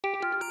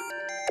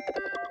Hey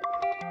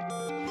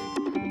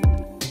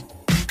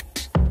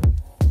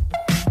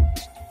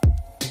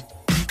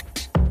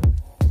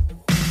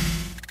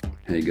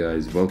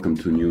guys, welcome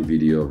to a new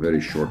video, a very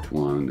short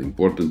one.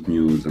 Important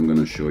news, I'm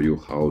gonna show you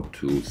how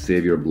to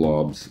save your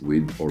blobs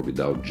with or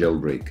without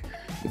Jailbreak.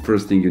 The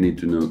first thing you need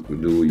to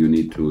do, you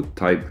need to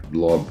type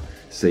blob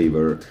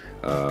saver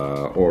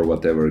or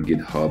whatever,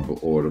 GitHub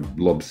or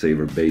blob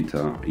saver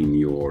beta in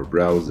your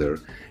browser,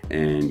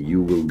 and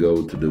you will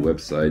go to the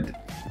website.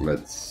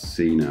 Let's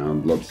see now,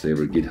 blob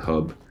saver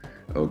GitHub.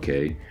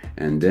 Okay,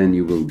 and then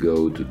you will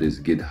go to this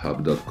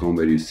github.com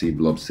where you see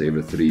blob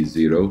saver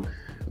 3.0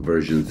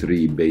 version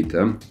 3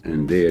 beta,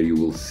 and there you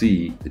will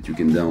see that you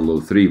can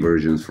download 3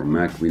 versions for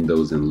Mac,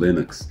 Windows and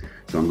Linux.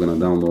 So I'm gonna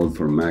download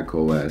for Mac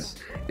OS,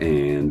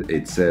 and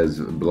it says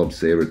blob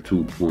saver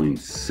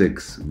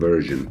 2.6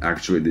 version.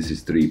 Actually this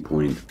is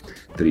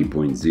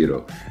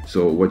 3.0.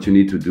 so what you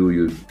need to do,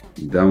 you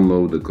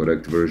download the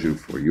correct version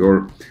for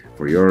your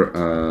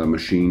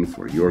machine,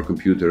 for your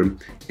computer,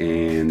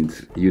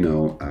 and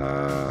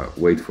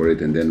wait for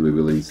it, and then we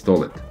will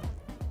install it.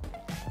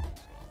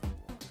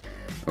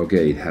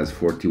 Okay, it has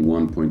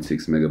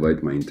 41.6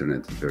 megabyte. My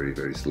internet is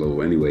very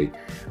slow anyway.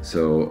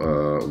 So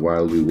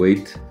while we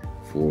wait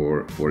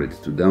for it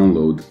to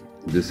download,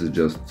 this is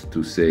just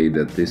to say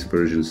that this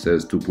version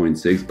says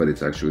 2.6, but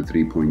it's actually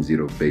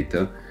 3.0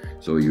 beta.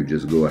 So you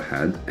just go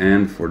ahead,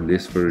 and for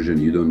this version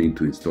you don't need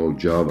to install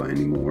Java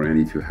anymore, and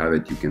if you have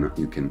it, you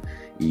can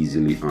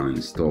easily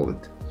uninstall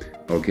it.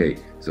 Okay,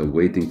 so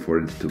waiting for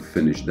it to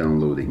finish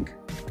downloading.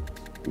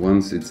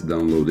 Once it's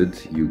downloaded,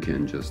 you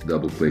can just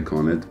double click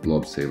on it,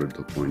 blob saver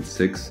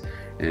 2.6,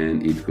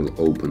 and it will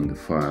open the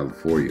file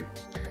for you.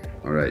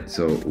 Alright,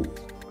 so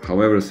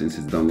however, since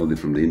it's downloaded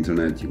from the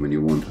internet, when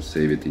you want to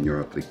save it in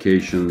your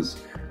applications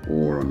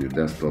or on your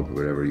desktop,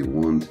 wherever you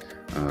want,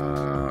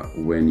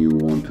 when you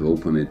want to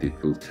open it, it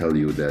will tell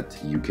you that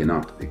you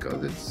cannot,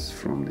 because it's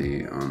from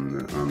the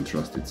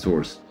untrusted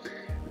source.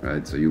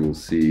 Right, so you will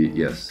see,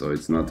 yes, so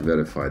it's not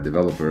verified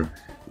developer.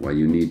 What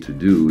you need to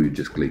do, you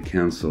just click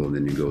cancel,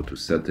 then you go to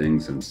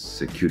settings and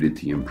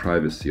security and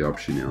privacy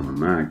option on the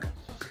Mac,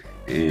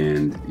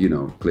 and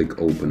click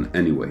open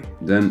anyway.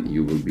 Then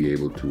you will be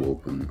able to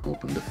open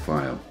the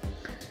file.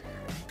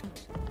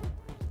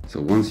 So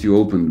once you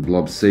open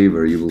blob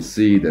saver, you will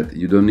see that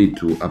you don't need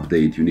to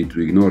update. You need to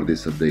ignore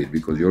this update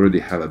because you already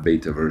have a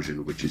beta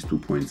version, which is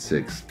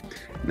 2.6.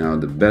 Now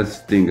the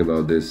best thing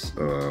about this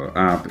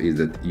app is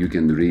that you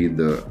can read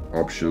the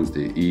options,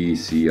 the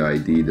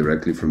ECID,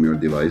 directly from your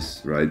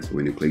device, right? So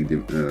when you click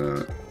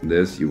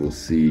this, you will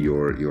see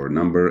your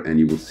number, and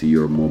you will see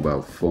your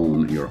mobile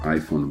phone, your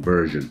iPhone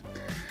version.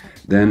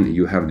 Then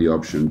you have the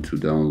option to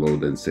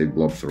download and save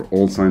blobs for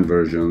all signed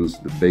versions,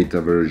 the beta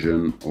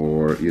version,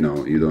 or you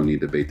don't need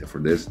the beta for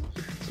this.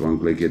 So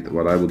unclick it.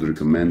 What I would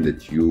recommend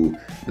that you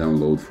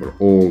download for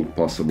all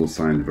possible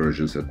signed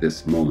versions at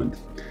this moment.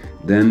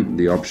 Then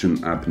the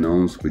option app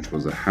knowns, which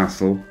was a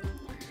hassle.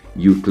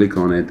 You click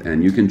on it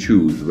and you can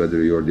choose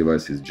whether your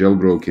device is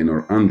jailbroken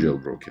or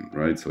unjailbroken,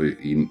 right? So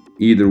in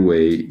either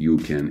way you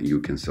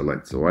can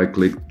select. So I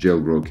clicked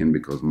jailbroken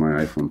because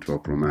my iPhone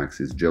 12 Pro Max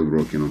is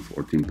jailbroken on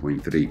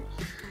 14.3.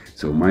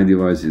 So my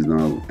device is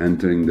now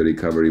entering the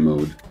recovery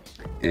mode,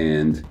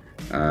 and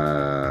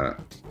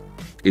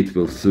it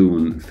will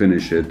soon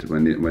finish it.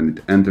 When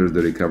it enters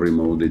the recovery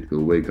mode, it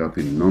will wake up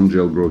in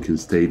non-jailbroken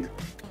state,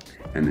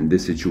 and in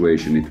this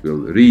situation it will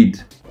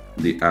read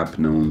the app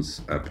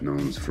knowns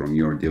from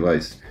your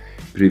device.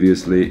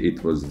 Previously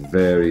it was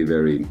very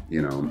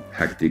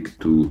hectic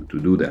to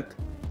do that.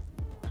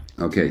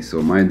 Okay,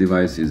 so my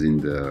device is in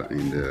the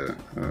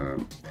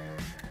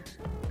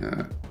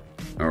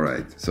all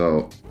right,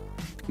 so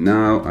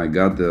now I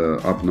got the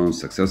app knowns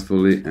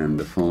successfully, and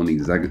the phone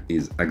is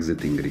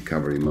exiting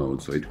recovery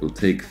mode. So it will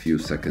take a few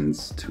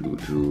seconds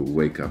to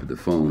wake up the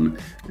phone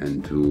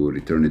and to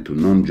return it to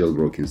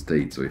non-jailbroken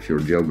state. So if you're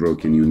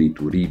jailbroken, you need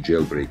to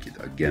re-jailbreak it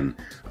again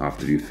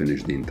after you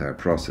finish the entire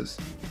process.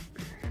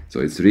 So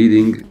it's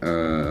reading.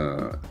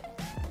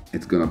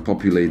 It's gonna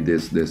populate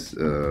this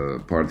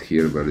part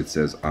here where it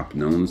says app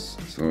knowns.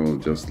 So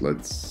just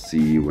let's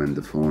see when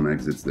the phone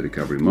exits the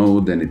recovery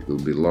mode, then it will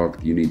be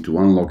locked. You need to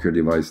unlock your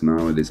device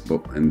now at this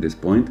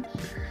point.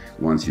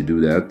 Once you do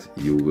that,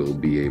 you will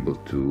be able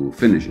to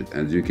finish it.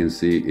 As you can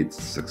see,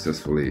 it's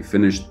successfully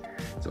finished.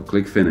 So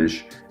click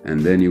finish,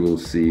 and then you will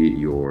see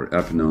your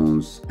app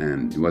knowns,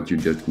 and what you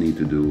just need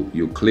to do,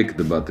 you click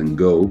the button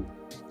go,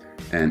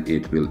 and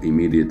it will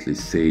immediately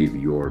save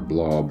your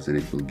blobs, and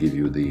it will give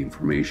you the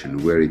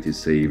information where it is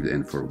saved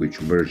and for which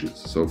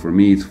versions. So for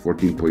me it's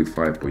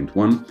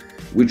 14.5.1,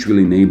 which will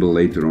enable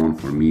later on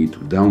for me to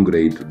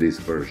downgrade to this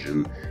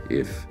version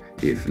if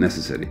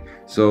necessary.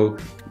 So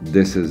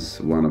this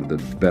is one of the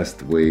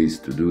best ways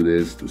to do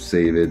this, to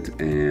save it,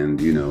 and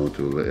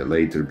to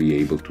later be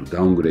able to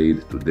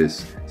downgrade to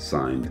this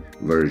signed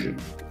version.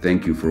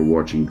 Thank you for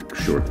watching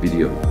short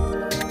video.